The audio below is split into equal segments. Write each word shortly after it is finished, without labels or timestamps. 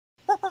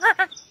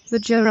The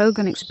Joe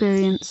Rogan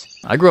Experience.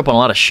 I grew up on a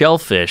lot of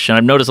shellfish, and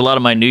I've noticed a lot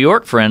of my New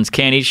York friends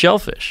can't eat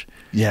shellfish.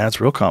 Yeah, it's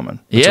real common.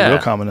 It's a real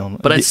common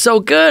illness. But it's so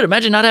good.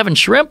 Imagine not having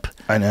shrimp.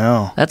 I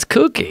know. That's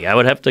kooky. I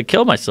would have to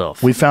kill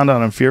myself. We found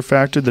out on Fear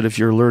Factor that if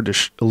you're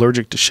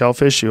allergic to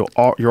shellfish,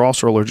 you're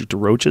also allergic to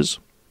roaches.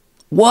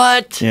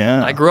 What?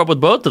 Yeah. I grew up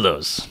with both of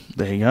those.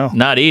 There you go.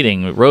 Not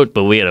eating roach,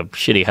 but we had a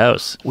shitty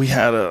house. We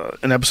had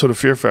an episode of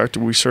Fear Factor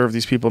where we served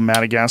these people in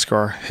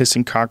Madagascar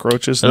hissing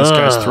cockroaches, and this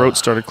guy's throat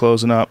started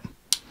closing up.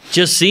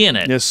 Just seeing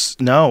it? Yes,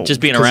 no.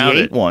 Just being around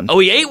he ate one. Oh,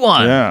 he ate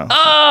one? Yeah.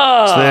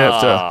 Oh! So they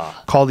have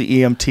to call the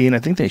EMT, and I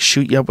think they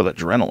shoot you up with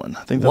adrenaline.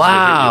 I think that's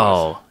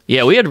wow.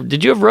 Yeah, we had.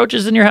 Did you have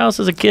roaches in your house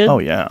as a kid? Oh,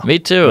 yeah. Me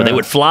too. Yeah. They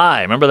would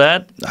fly. Remember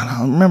that? I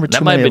don't remember too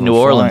That might many be a of New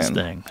them Orleans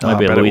flying. thing. That might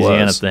be a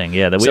Louisiana thing.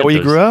 Yeah. Is that where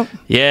you grew up?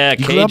 Yeah, You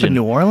Cajun. grew up in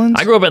New Orleans?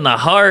 I grew up in the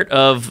heart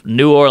of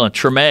New Orleans.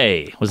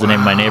 Tremé was the name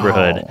of my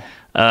neighborhood.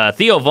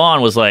 Theo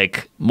Vaughn was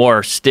like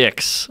more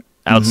sticks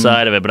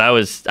outside of it, but I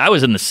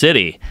was in the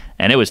city,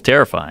 and it was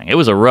terrifying. It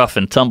was a rough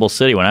and tumble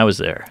city when I was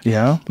there.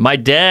 Yeah? My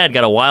dad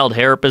got a wild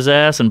hair up his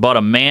ass and bought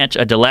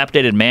a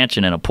dilapidated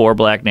mansion in a poor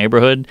black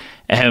neighborhood,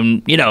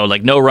 and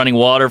like no running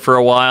water for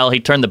a while. He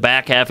turned the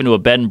back half into a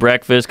bed and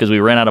breakfast because we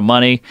ran out of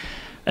money.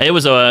 It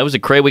was a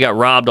crazy. We got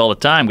robbed all the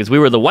time because we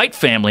were the white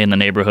family in the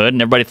neighborhood,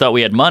 and everybody thought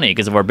we had money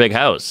because of our big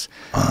house.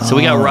 So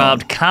we got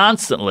robbed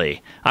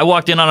constantly. I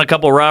walked in on a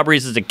couple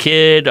robberies as a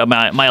kid.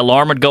 My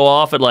alarm would go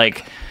off at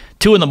like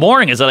 2 in the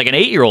morning as like an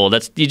 8-year-old.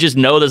 You just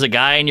know there's a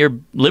guy in your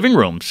living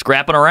room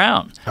scrapping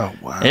around. Oh,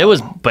 wow. It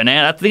was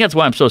banana. I think that's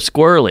why I'm so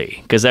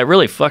squirrely, because that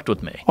really fucked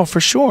with me. Oh, for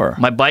sure.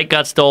 My bike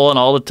got stolen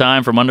all the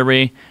time from under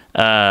me.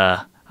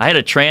 I had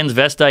a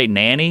transvestite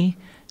nanny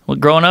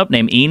growing up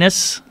named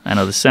Enis. I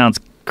know this sounds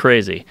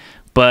crazy,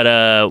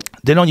 but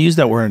they don't use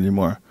that word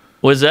anymore.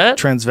 Was that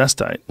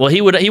transvestite? Well,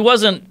 he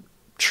wasn't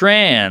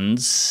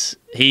trans.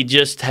 He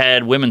just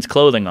had women's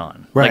clothing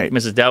on, right? Like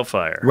Mrs.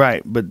 Doubtfire,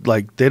 right? But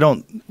like they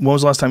don't. When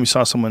was the last time you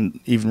saw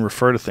someone even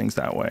refer to things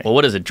that way? Well,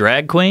 what is it?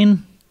 Drag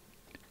queen?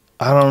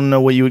 I don't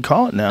know what you would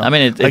call it now. I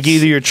mean, like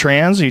either you're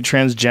trans, or you're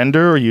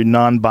transgender, or you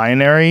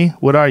non-binary.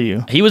 What are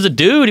you? He was a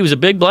dude. He was a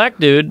big black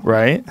dude,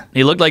 right?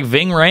 He looked like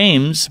Ving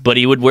Rhames, but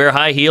he would wear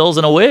high heels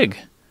and a wig.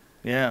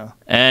 Yeah,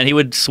 and he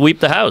would sweep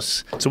the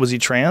house. So was he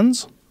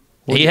trans?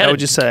 How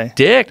would you say?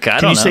 Dick. I don't know.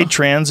 Can you say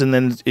trans and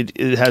then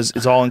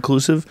it's all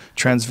inclusive?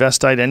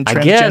 Transvestite and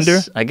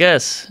transgender? I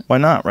guess. Why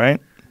not, right?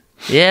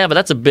 Yeah, but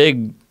that's a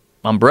big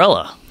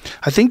umbrella.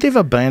 I think they've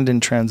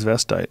abandoned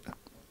transvestite.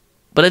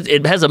 But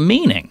it has a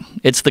meaning.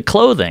 It's the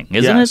clothing,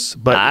 isn't it?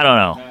 But I don't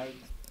know.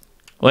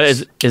 What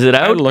is it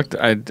out?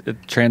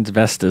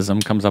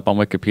 Transvestism comes up on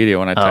Wikipedia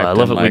when I type. I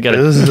love it. We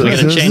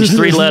gotta change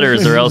 3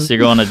 letters, or else you're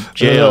going to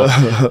jail.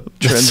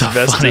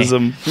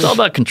 Transvestism. It's all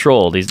about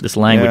control. This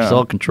language is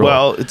all control.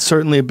 Well, it's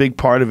certainly a big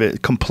part of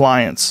it.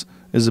 Compliance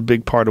is a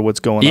big part of what's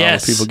going on. When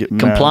people get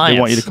mad. Compliance. They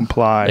want you to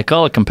comply. They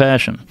call it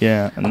compassion.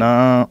 Yeah.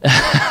 No.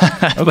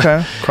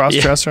 Okay.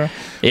 Cross-dresser.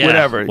 Yeah.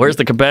 Whatever. Where's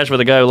the compassion with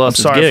the guy who lost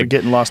his gig? I'm sorry for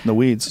getting lost in the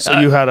weeds. So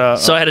you had a...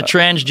 So I had a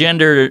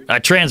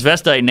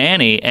transvestite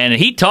nanny, and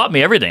he taught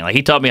me everything. Like,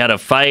 he taught me how to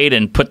fight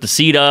and put the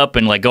seat up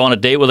and, like, go on a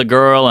date with a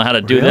girl and how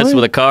to do this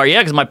with a car.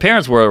 Yeah, because my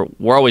parents were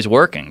always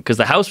working because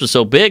the house was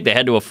so big they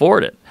had to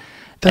afford it.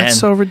 That's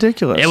so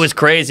ridiculous. It was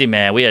crazy,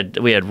 man. We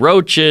had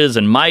roaches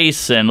and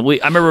mice, and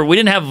I remember we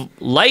didn't have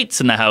lights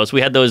in the house.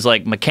 We had those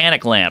like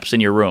mechanic lamps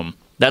in your room.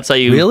 That's how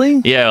you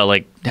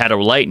like had a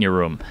light in your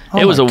room.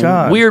 It was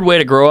a weird way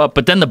to grow up.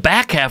 But then the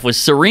back half was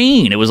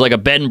serene. It was like a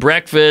bed and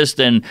breakfast,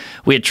 and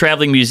we had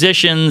traveling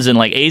musicians and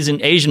like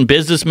Asian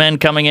businessmen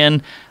coming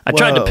in. I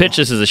tried to pitch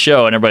this as a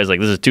show, and everybody's like,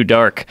 "This is too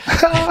dark."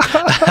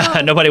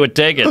 Nobody would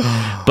take it.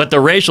 But the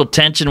racial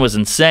tension was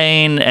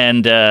insane.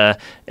 And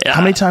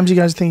how many times do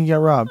you guys think you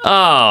got robbed? Oh,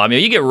 I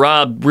mean, you get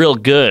robbed real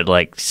good,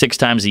 like 6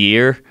 times a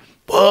year.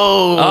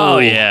 Whoa! Oh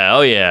yeah!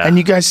 Oh yeah! And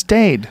you guys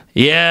stayed?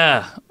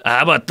 Yeah.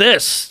 How about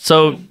this?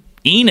 So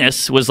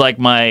Enis was like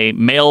my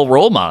male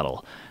role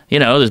model.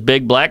 This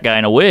big black guy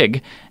in a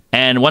wig.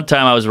 And one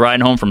time I was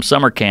riding home from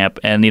summer camp,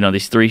 and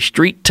these 3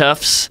 street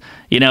toughs,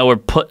 were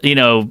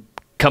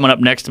coming up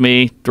next to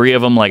me. 3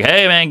 of them, like,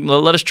 "Hey man,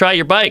 let us try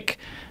your bike."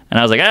 And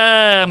I was like,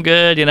 I'm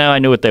good. I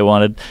knew what they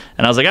wanted.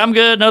 And I was like, I'm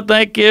good. No,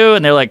 thank you.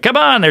 And they're like, come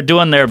on. They're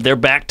doing their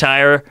back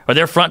tire or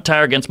their front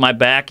tire against my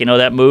back.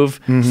 That move,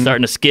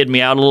 starting to skid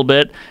me out a little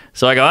bit.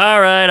 So I go,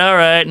 all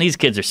right. And these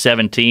kids are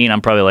 17.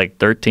 I'm probably like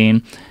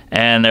 13.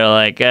 And they're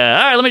like, all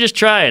right, let me just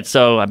try it.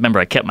 So I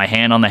remember I kept my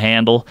hand on the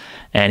handle,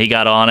 and he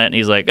got on it, and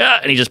he's like,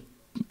 and he just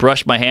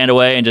brushed my hand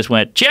away and just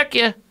went, check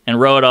ya, and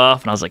rode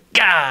off. And I was like,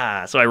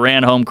 gah. So I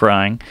ran home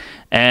crying.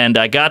 And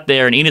I got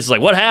there, and Enis was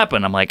like, what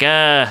happened? I'm like,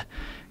 A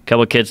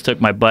couple of kids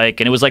took my bike,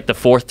 and it was like the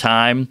 4th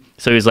time.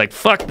 So he was like,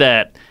 fuck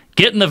that.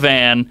 Get in the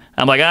van.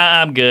 I'm like,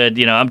 I'm good.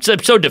 I'm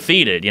so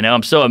defeated.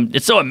 It's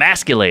so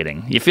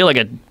emasculating. You feel like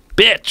a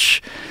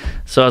bitch.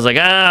 So I was like,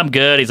 I'm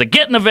good. He's like,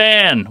 get in the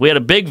van. We had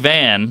a big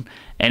van,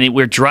 and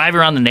we're driving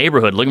around the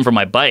neighborhood looking for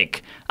my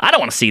bike. I don't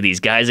want to see these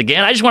guys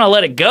again. I just want to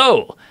let it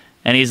go.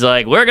 And he's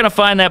like, we're going to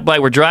find that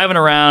bike. We're driving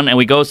around, and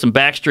we go some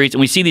back streets, and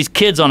we see these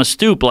kids on a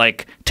stoop,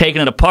 like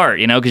taking it apart,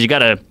 you know, because you got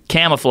to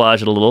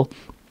camouflage it a little.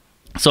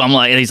 So I'm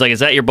like, and he's like, is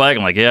that your bike?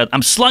 I'm like, yeah.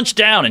 I'm slunched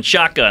down in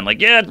shotgun. Like,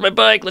 yeah, it's my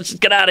bike. Let's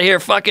just get out of here.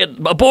 Fuck it.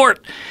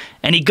 Abort.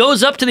 And he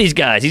goes up to these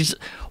guys. He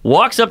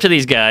walks up to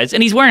these guys,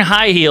 and he's wearing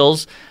high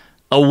heels,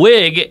 a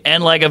wig,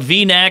 and like a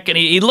V-neck, and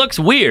he looks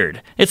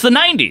weird. It's the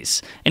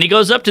 90s. And he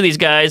goes up to these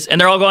guys,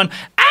 and they're all going,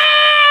 ah!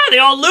 They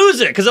all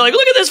lose it because they're like,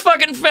 look at this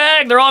fucking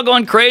fag. They're all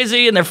going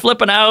crazy, and they're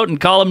flipping out and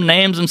calling him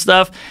names and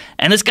stuff.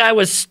 And this guy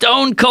was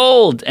stone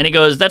cold, and he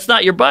goes, that's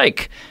not your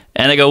bike.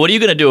 And they go, what are you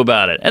going to do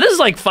about it? And this is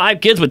like 5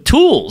 kids with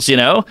tools, you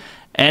know?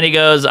 And he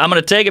goes, I'm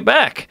going to take it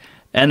back.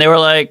 And they were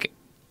like,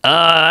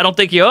 I don't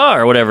think you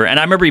are, or whatever. And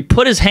I remember he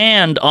put his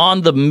hand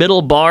on the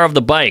middle bar of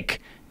the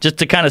bike just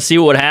to kind of see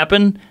what would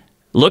happen,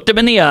 looked him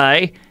in the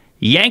eye,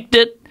 yanked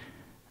it,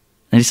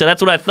 and he said,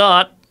 that's what I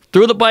thought.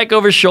 Threw the bike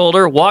over his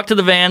shoulder, walked to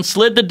the van,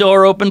 slid the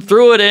door open,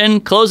 threw it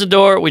in, closed the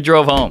door, we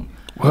drove home.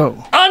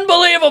 Whoa.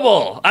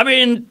 Unbelievable. I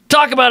mean,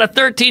 talk about a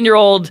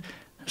 13-year-old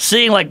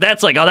seeing like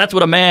that's like, oh, that's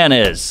what a man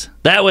is.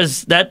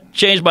 That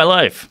changed my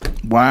life.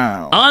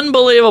 Wow.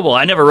 Unbelievable.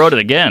 I never rode it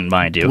again,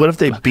 mind you. What if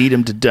they beat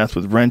him to death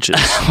with wrenches?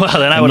 Well,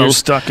 then and you're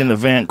stuck in the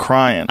van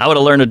crying. I would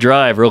have learned to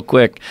drive real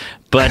quick.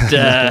 But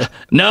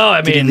no,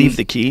 I mean, did he leave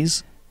the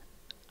keys?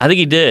 I think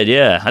he did,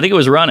 yeah. I think it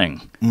was running.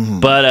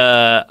 Mm-hmm. But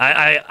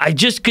I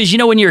just, because, you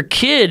know, when you're a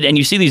kid and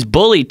you see these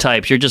bully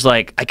types, you're just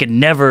like, I could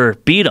never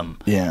beat them.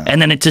 Yeah.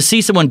 And then to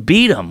see someone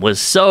beat them was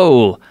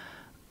so,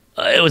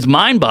 it was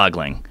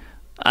mind-boggling.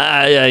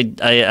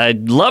 I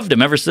loved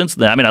him ever since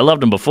then. I mean, I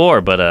loved him before,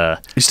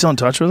 but... You still in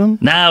touch with him?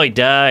 No, he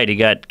died. He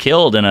got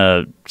killed in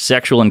a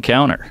sexual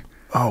encounter.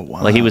 Oh,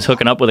 wow. Like, he was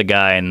hooking up with a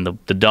guy, and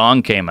the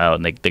dong came out,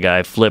 and the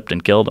guy flipped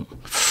and killed him.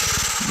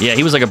 Yeah,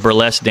 he was like a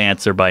burlesque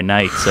dancer by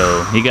night,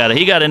 so he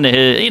got into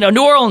his... You know,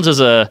 New Orleans is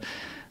a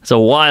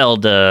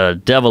wild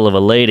devil of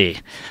a lady.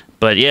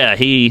 But, yeah,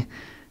 he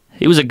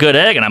was a good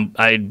egg, and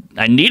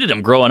I needed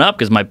him growing up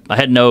because I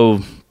had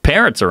no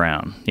parents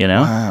around, you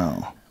know?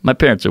 Wow. My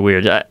parents are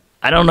weird.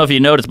 I don't know if you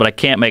noticed, but I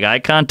can't make eye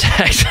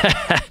contact.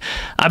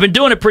 I've been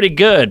doing it pretty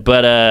good,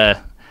 but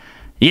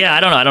yeah, I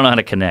don't know. I don't know how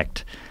to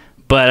connect.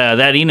 But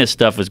that Enis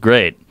stuff was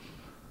great.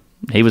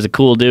 He was a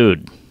cool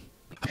dude.